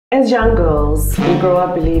As young girls, we grow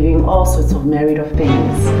up believing all sorts of myriad of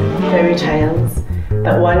things, fairy tales,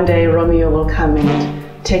 that one day Romeo will come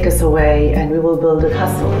and take us away and we will build a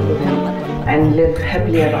castle with him and live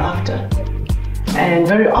happily ever after. And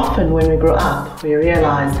very often when we grow up, we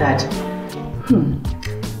realize that,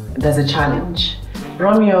 there's a challenge.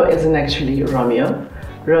 Romeo isn't actually Romeo.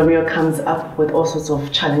 Romeo comes up with all sorts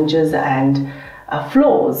of challenges and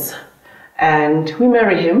flaws. And we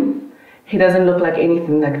marry him. He doesn't look like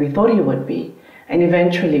anything that we thought he would be. And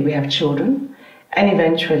eventually we have children. And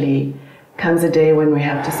eventually comes a day when we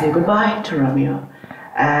have to say goodbye to Romeo.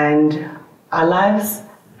 And our lives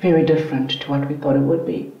very different to what we thought it would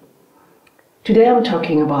be. Today I'm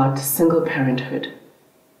talking about single parenthood.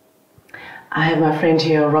 I have my friend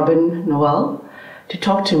here, Robyn Newel, to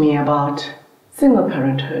talk to me about single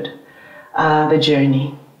parenthood, the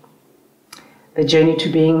journey to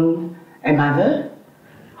being a mother,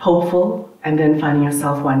 hopeful, and then finding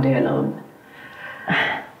yourself one day alone.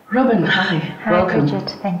 Robyn, hi. Hi, welcome.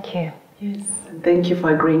 Bridget, thank you. Yes, and thank you for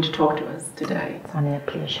agreeing to talk to us today. It's only a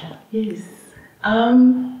pleasure. Yes.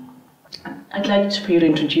 I'd like for you to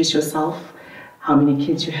introduce yourself, how many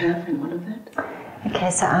kids you have and all of that. Okay,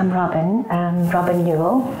 so I'm Robyn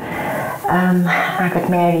Newel. I got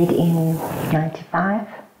married in 95,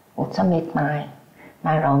 also met my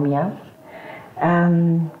Romeo.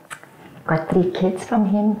 Got 3 kids from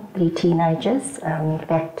him, 3 teenagers. In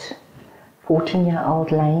fact,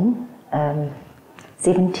 14-year-old Lane,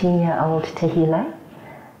 17-year-old Tahila,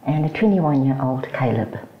 and a 21-year-old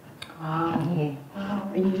Caleb. Wow. Yeah.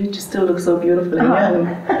 Wow. And you just still look so beautiful and young.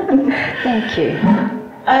 Thank you.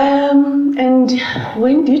 And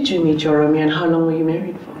when did you meet your Romeo and how long were you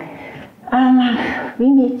married for? We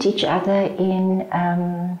met each other in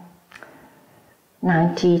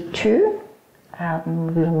 92.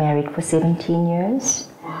 We were married for 17 years.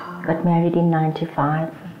 Wow. Got married in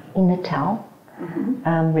 95 in Natal.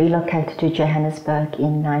 Relocated to Johannesburg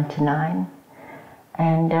in 99.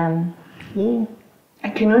 And yeah. I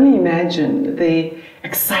can only imagine the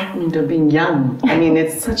excitement of being young. I mean,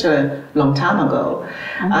 it's such a long time ago.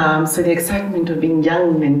 So the excitement of being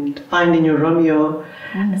young and finding your Romeo,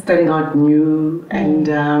 starting out new, and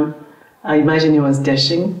I imagine he was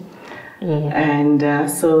dashing. Yeah. And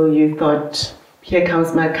so you thought, here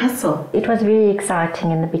comes my castle. It was very exciting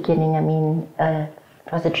in the beginning. I mean, it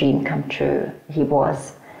was a dream come true. He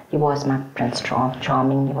was my Prince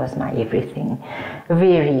Charming. He was my everything.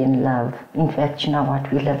 Very in love. In fact, you know what?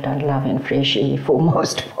 We lived on love and fresh air for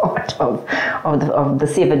most part of the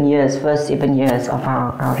first 7 years of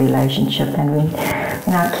our relationship. And when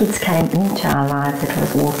our kids came into our lives, it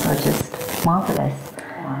was also just marvelous.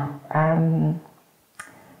 Wow.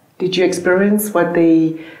 Did you experience what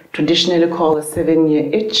they traditionally call a 7-year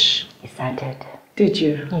itch? Yes, I did. Did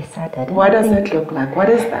you? Yes, I did. What does that look like? What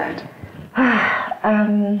is that?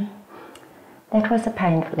 That was a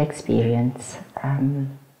painful experience.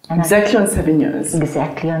 Exactly on 7 years?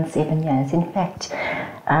 Exactly on 7 years. In fact,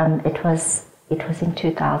 it was in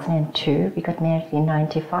 2002. We got married in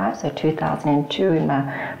 95, so 2002, and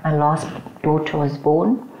my last daughter was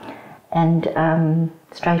born. And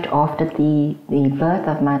straight after the birth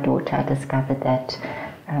of my daughter, I discovered that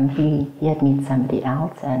he had met somebody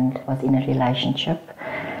else and was in a relationship.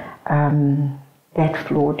 That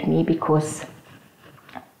floored me because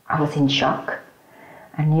I was in shock.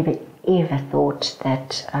 I never ever thought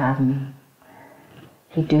that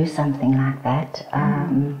he'd do something like that.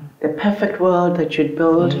 The perfect world that you'd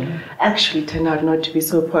build actually turned out not to be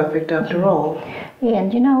so perfect after all. Yeah,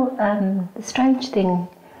 and you know, the strange thing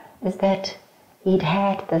is that he'd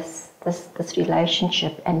had this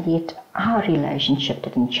relationship, and yet our relationship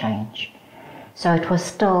didn't change. So it was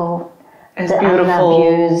still as the beautiful. I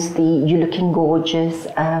love yous, you looking gorgeous.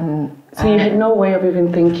 So you had no way of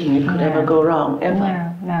even thinking it could ever go wrong, ever?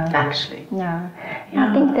 No. Actually? No. Yeah.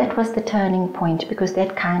 I think that was the turning point, because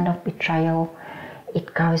that kind of betrayal,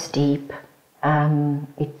 it goes deep.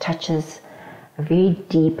 It touches a very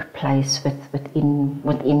deep place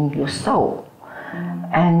within your soul.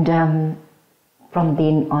 And from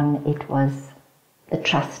then on, the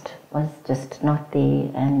trust was just not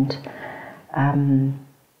there, and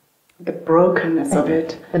the brokenness of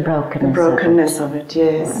it. The brokenness of it,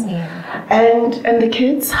 yes. Yeah. And the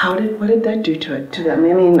kids, what did that do to them?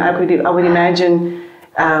 I mean, I would imagine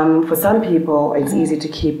for some people it's easy to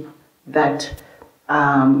keep that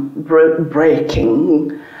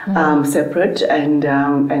breaking separate, and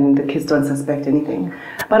the kids don't suspect anything.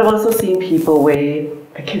 But I've also seen people where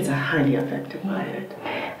the kids are highly affected by it.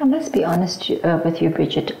 I must be honest with you,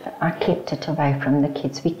 Bridget. I kept it away from the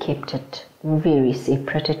kids. We kept it very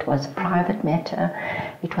separate. It was a private matter.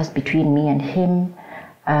 It was between me and him.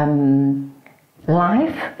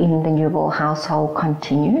 Life in the Newel household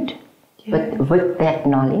continued with that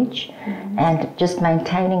knowledge, and just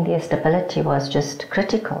maintaining their stability was just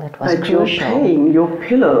critical. It was crucial. Your pain, your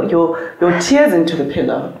pillow, your tears into the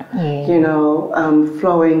pillow, you know,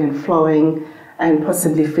 flowing and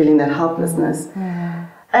possibly feeling that helplessness.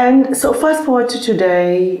 And so fast forward to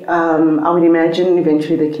today, I would imagine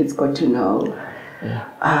eventually the kids got to know.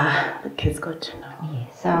 The kids got to know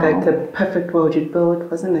that the perfect world you'd built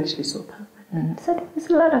wasn't actually so perfect. So there was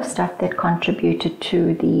a lot of stuff that contributed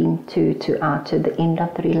to the end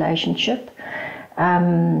of the relationship.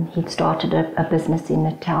 He'd started a business in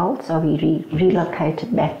Natal, so we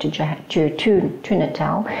relocated back to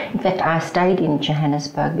Natal. In fact, I stayed in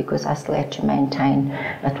Johannesburg because I still had to maintain.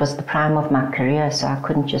 That was the prime of my career, so I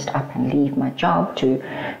couldn't just up and leave my job to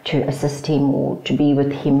assist him or to be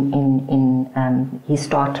with him in his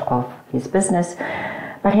start of his business.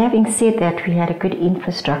 But having said that, we had a good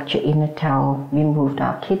infrastructure in Natal. We moved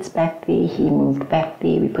our kids back there, he moved back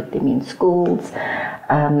there, we put them in schools.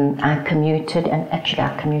 I commuted, and actually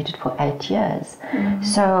I commuted for 8 years.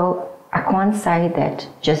 So I can't say that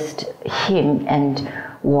just him and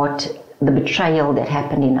what the betrayal that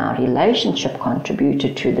happened in our relationship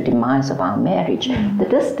contributed to the demise of our marriage. The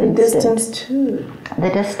distance did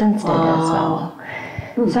as well.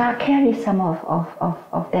 So I carry some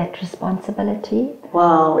of that responsibility.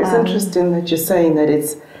 Wow, it's interesting that you're saying that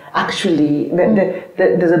it's actually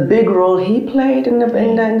there's a big role he played in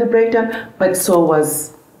the breakdown, but so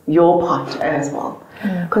was your part as well.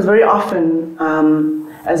 Because very often,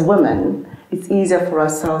 as women, it's easier for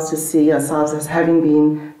ourselves to see ourselves as having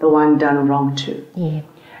been the one done wrong to.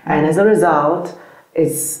 And as a result,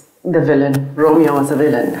 it's the villain. Romeo was a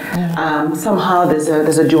villain. Somehow there's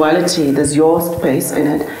a duality. There's your space in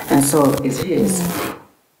it, and so is his.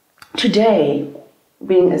 Today,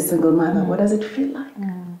 being a single mother, what does it feel like?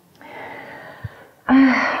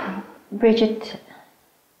 Bridget,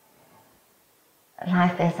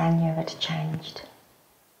 life as I knew it changed.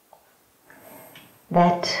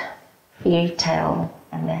 That fairy tale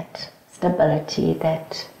and that stability,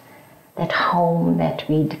 that home that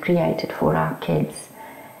we'd created for our kids,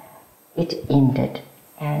 it ended.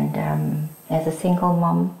 And as a single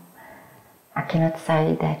mom, I cannot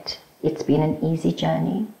say that it's been an easy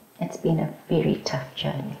journey. It's been a very tough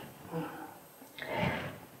journey.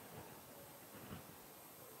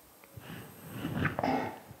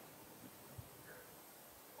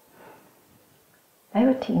 They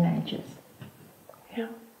were teenagers.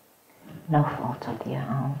 No fault of their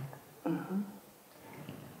own.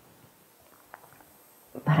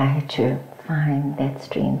 But I had to find that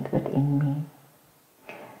strength within me.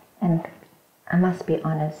 And I must be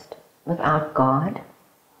honest, without God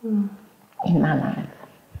in my life,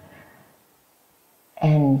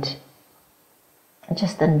 and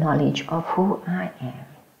just the knowledge of who I am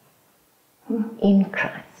in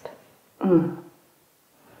Christ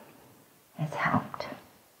has helped.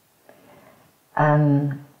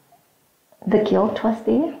 The guilt was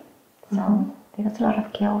there, so there was a lot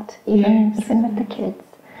of guilt, even with the kids.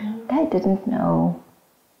 They didn't know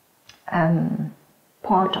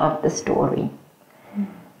part of the story.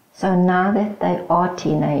 So now that they are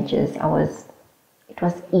teenagers, it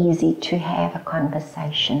was easy to have a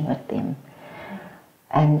conversation with them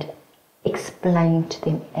and explain to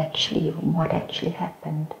them actually what actually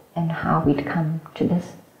happened and how we'd come to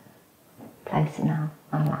this place in our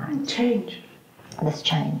lives. This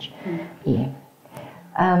change.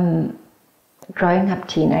 Growing up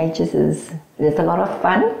teenagers there's a lot of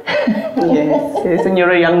fun. yes, and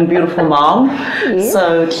you're a young, beautiful mom.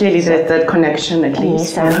 So clearly there's that connection at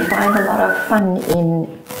least. So we find a lot of fun in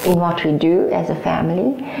what we do as a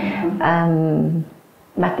family.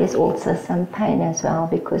 But there's also some pain as well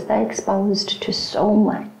because they're exposed to so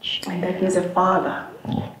much. And that needs a father.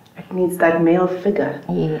 It needs that male figure.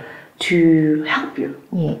 To help you.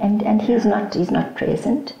 And he's not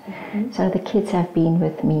present. So the kids have been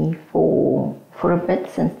with me for a bit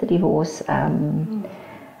since the divorce.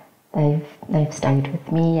 They've stayed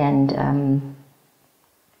with me, and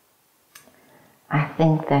I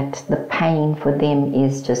think that the pain for them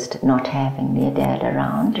is just not having their dad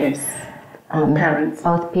around.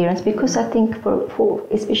 Both parents, because I think for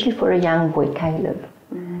especially for a young boy, Caleb,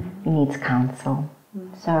 he needs counsel.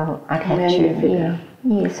 So I'd have to.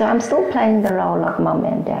 So I'm still playing the role of mom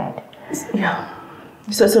and dad.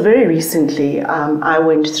 So very recently, I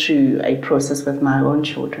went through a process with my own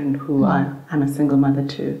children, who I'm a single mother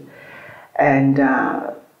too, and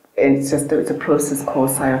it's a process called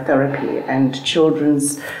psychotherapy, and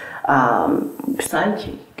children's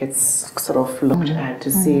psyche gets sort of looked at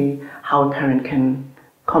to see how a parent can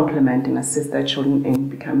complement and assist their children in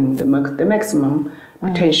becoming the maximum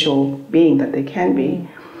potential being that they can be.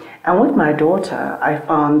 And with my daughter, I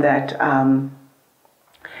found that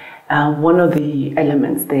one of the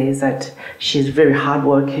elements there is that she's very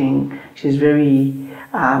hardworking, she's very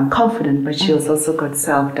confident, but she has also got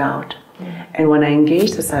self-doubt. And when I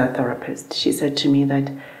engaged the psychotherapist, she said to me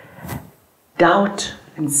that doubt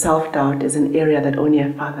and self-doubt is an area that only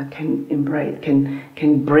a father can embrace,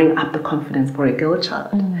 can bring up the confidence for a girl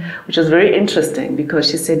child, which was very interesting because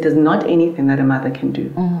she said there's not anything that a mother can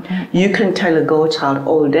do. You can tell a girl child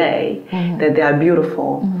all day that they are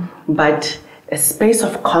beautiful, but a space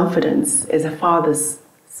of confidence is a father's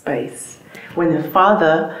space. When a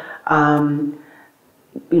father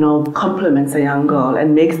compliments a young girl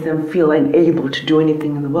and makes them feel unable to do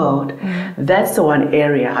anything in the world, that's the one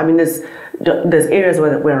area. I mean, there's areas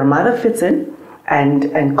where a mother fits in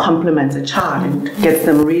and compliments a child and gets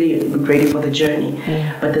them really ready for the journey.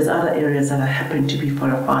 But there's other areas that happen to be for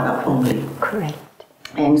a father only. Correct.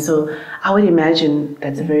 And so I would imagine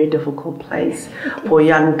that's a very difficult place for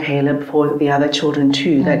young Caleb, for the other children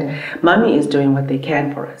too, that mommy is doing what they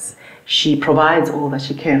can for us. She provides all that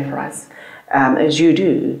she can for us. As you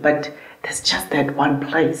do, but there's just that one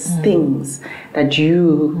place, things that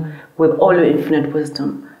you, with all your infinite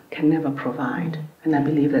wisdom, can never provide. And I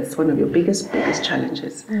believe that's one of your biggest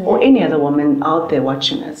challenges. Or any other woman out there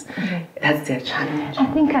watching us, that's their challenge. I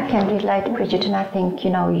think I can relate, Bridget, and I think,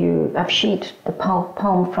 I've shared the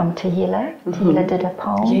poem from Tehillah. Tehillah did a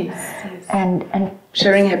poem. Yes. And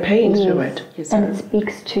sharing her pain through it. Yes, and it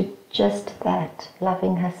speaks to just that,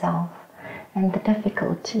 loving herself and the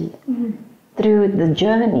difficulty. Through the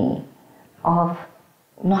journey of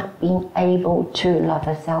not being able to love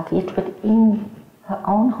herself, yet within her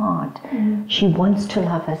own heart, she wants to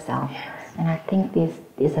love herself. And I think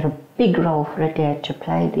there's a big role for a dad to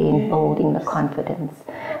play there in building the confidence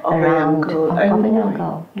around a young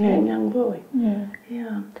girl. A young boy.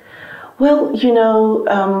 Yeah. Well,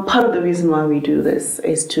 part of the reason why we do this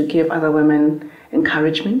is to give other women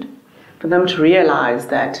encouragement, for them to realize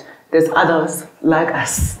that there's others like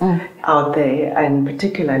us out there, and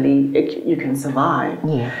particularly you can survive.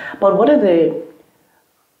 But what are the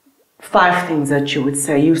 5 things that you would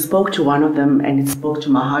say? You spoke to one of them and it spoke to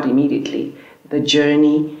my heart immediately. The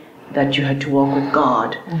journey that you had to walk with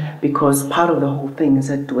God, because part of the whole thing is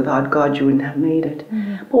that without God you wouldn't have made it.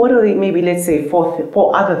 But what are the, maybe let's say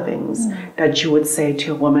 4 other things that you would say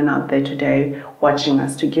to a woman out there today watching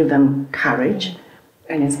us to give them courage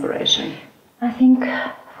and inspiration? I think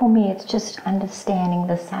for me, it's just understanding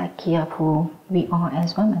the psyche of who we are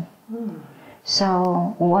as women.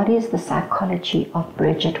 So what is the psychology of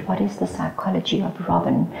Bridget? What is the psychology of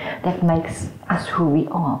Robyn that makes us who we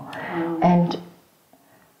are? And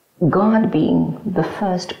God being the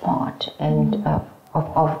first part and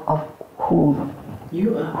of who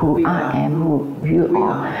you are, who I am, who you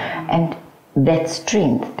are. And that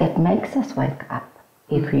strength that makes us wake up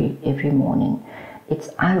every morning. It's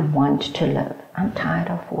I want to live. I'm tired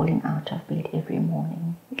of falling out of bed every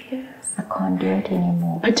morning. Yes. I can't do it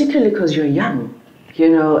anymore. Particularly because you're young.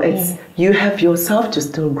 It's you have yourself to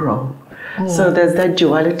still grow. So there's that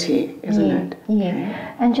duality, isn't it?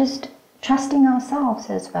 And just trusting ourselves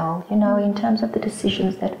as well, in terms of the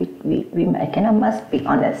decisions that we make. And I must be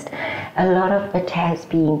honest, a lot of it has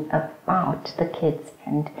been about the kids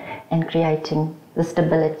and creating the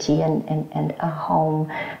stability and a home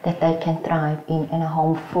that they can thrive in, and a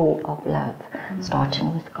home full of love,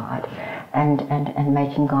 starting with God and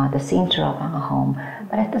making God the center of our home.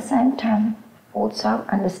 But at the same time, also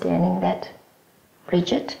understanding that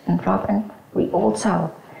Bridget and Robyn, we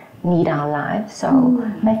also need our lives, so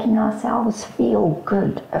making ourselves feel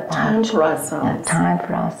good about time for ourselves. Time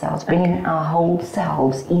for ourselves, bringing our whole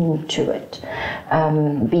selves into it,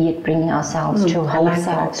 be it bringing ourselves to whole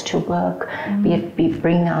selves to work, be it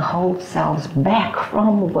bringing our whole selves back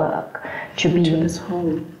from work to be to this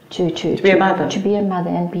home, to be a mother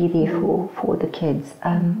and be there for the kids,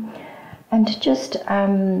 and just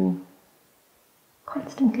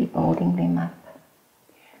constantly building them up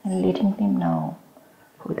and letting them know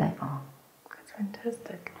who they are. That's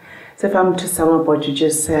fantastic. So if I'm to sum up what you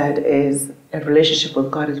just said, is a relationship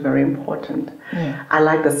with God is very important. I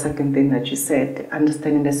like the second thing that you said,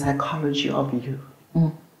 understanding the psychology of you.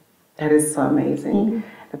 That is so amazing.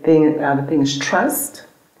 The thing is trust,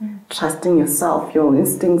 trusting yourself, your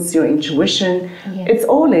instincts, your intuition. It's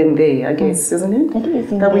all in there, I guess, isn't it? It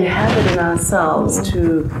is in that there. We have it in ourselves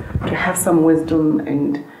to have some wisdom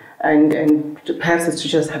and perhaps it's to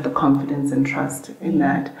just have the confidence and trust in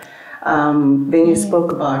that. Then you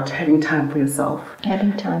spoke about having time for yourself.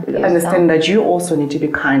 Having time for yourself. Understand that you also need to be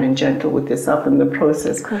kind and gentle with yourself in the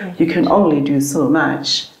process. Correct. You can only do so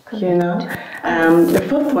much, Correct. you know. The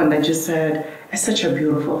fifth one that you said is such a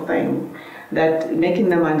beautiful thing, that making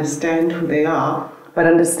them understand who they are, but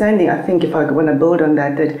understanding, I think if I want to build on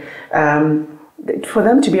that, that for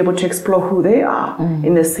them to be able to explore who they are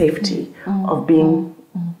in the safety of being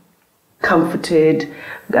comforted,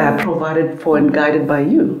 provided for and guided by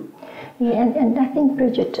you. Yeah, and I think,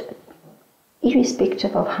 Bridget,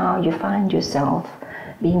 irrespective of how you find yourself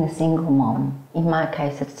being a single mom, in my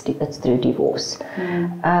case it's through divorce,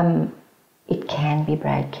 it can be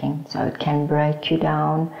breaking, so it can break you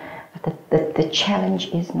down. The challenge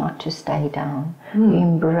is not to stay down. You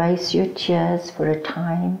embrace your tears for a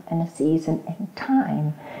time and a season, and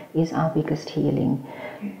time is our biggest healing.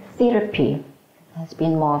 Therapy has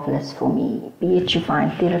been marvelous for me, be it you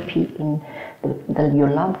find therapy in your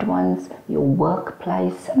loved ones, your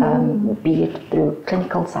workplace, be it through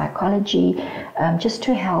clinical psychology, just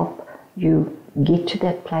to help you get to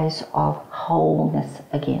that place of wholeness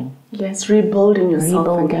again. Yes, rebuilding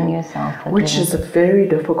yourself again, which is a very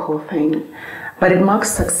difficult thing, but it marks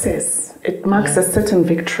success. It marks a certain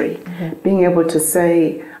victory. Being able to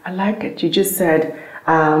say, I like it. You just said,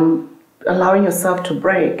 allowing yourself to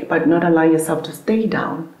break, but not allowing yourself to stay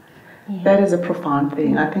down. That is a profound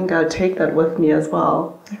thing. I think I'll take that with me as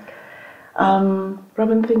well.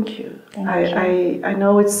 Robyn, thank you. I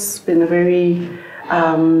know it's been a very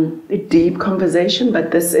deep conversation,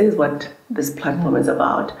 but this is what this platform is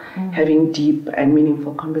about, having deep and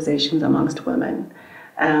meaningful conversations amongst women,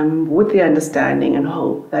 with the understanding and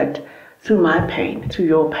hope that through my pain, through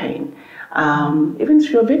your pain, even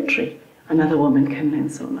through your victory, another woman can learn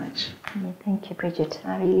so much. Yeah, thank you, Bridget.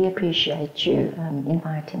 I really appreciate you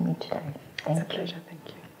inviting me today. It's a pleasure, thank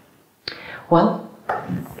you. Well,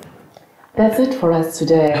 that's it for us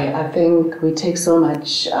today. I think we take so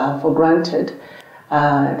much for granted,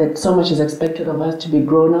 that so much is expected of us to be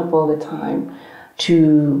grown up all the time,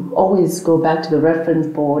 to always go back to the reference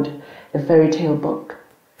board, the fairy tale book.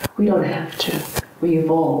 We don't have to. We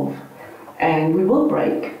evolve, and we will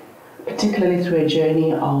break, particularly through a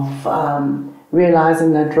journey of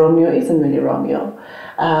realizing that Romeo isn't really Romeo.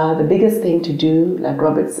 The biggest thing to do, like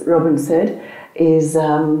Robyn said, is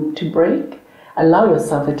to break, allow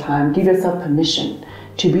yourself the time, give yourself permission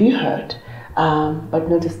to be hurt, but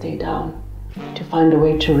not to stay down, to find a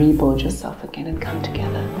way to rebuild yourself again and come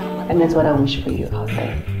together. And that's what I wish for you out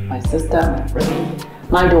there. My sister, my friend,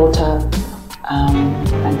 my daughter,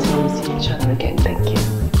 until we see each other again. Thank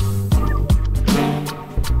you.